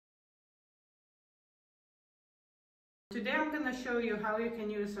Today I'm going to show you how you can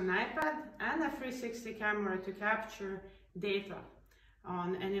use an iPad and a 360 camera to capture data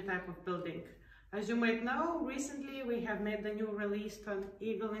on any type of building. As you might know, recently we have made the new release on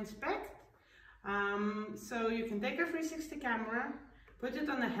Eagle Inspect. So you can take a 360 camera, put it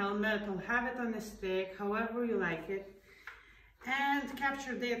on a helmet or have it on a stick, however you like it, and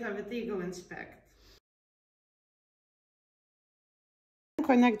capture data with Eagle Inspect.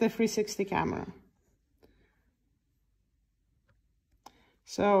 Connect the 360 camera.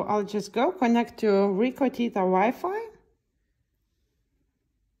 So I'll just go connect to Rico Theta Wi-Fi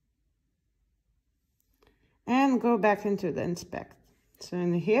and go back into the inspect. So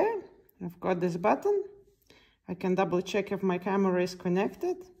in here, I've got this button. I can double check if my camera is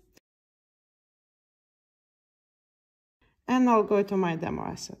connected. And I'll go to my demo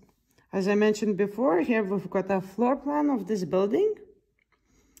asset. As I mentioned before, here we've got a floor plan of this building.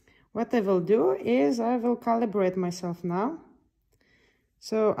 What I will do is I will calibrate myself now.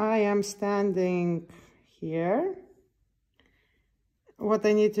 So I am standing here. What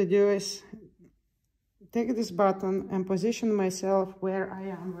I need to do is take this button and position myself where I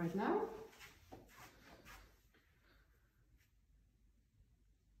am right now.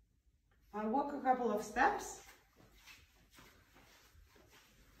 I'll walk a couple of steps.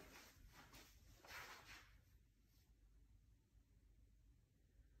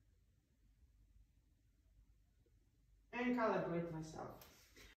 And calibrate myself.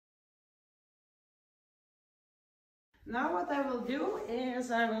 Now what I will do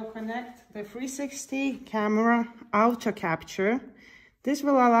is I will connect the 360 camera auto capture. This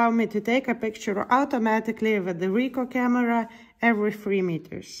will allow me to take a picture automatically with the Rico camera every 3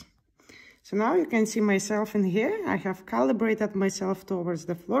 meters. So now you can see myself in here. I have calibrated myself towards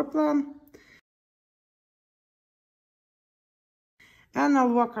the floor plan. And I'll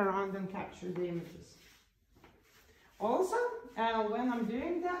walk around and capture the images. Also, when I'm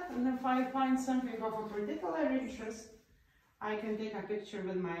doing that, and if I find something of a particular interest, I can take a picture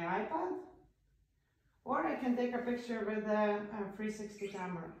with my iPad, or I can take a picture with a 360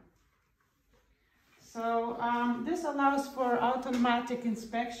 camera. So this allows for automatic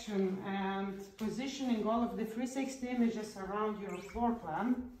inspection and positioning all of the 360 images around your floor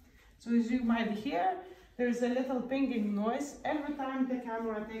plan. So as you might hear, there's a little pinging noise every time the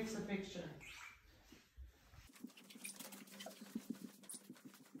camera takes a picture.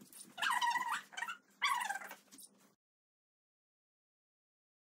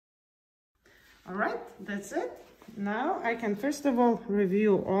 All right, that's it. Now I can first of all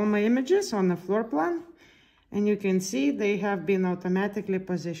review all my images on the floor plan, and you can see they have been automatically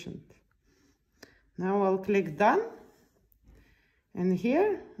positioned. Now I'll click done, and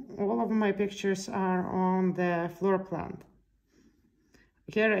here all of my pictures are on the floor plan.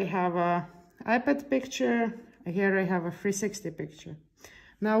 Here I have a iPad picture, here I have a 360 picture.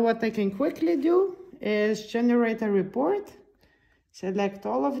 Now what I can quickly do is generate a report, select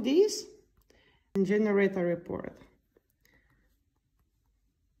all of these, and generate a report.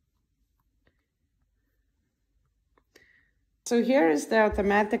 So here is the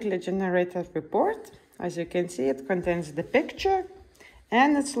automatically generated report. As you can see, it contains the picture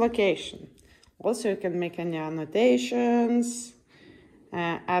and its location. Also, you can make any annotations,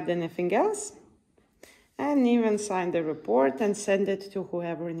 add anything else, and even sign the report and send it to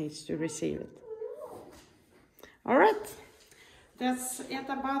whoever needs to receive it. All right. That's it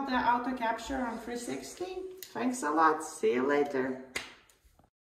about the auto capture on 360. Thanks a lot. See you later.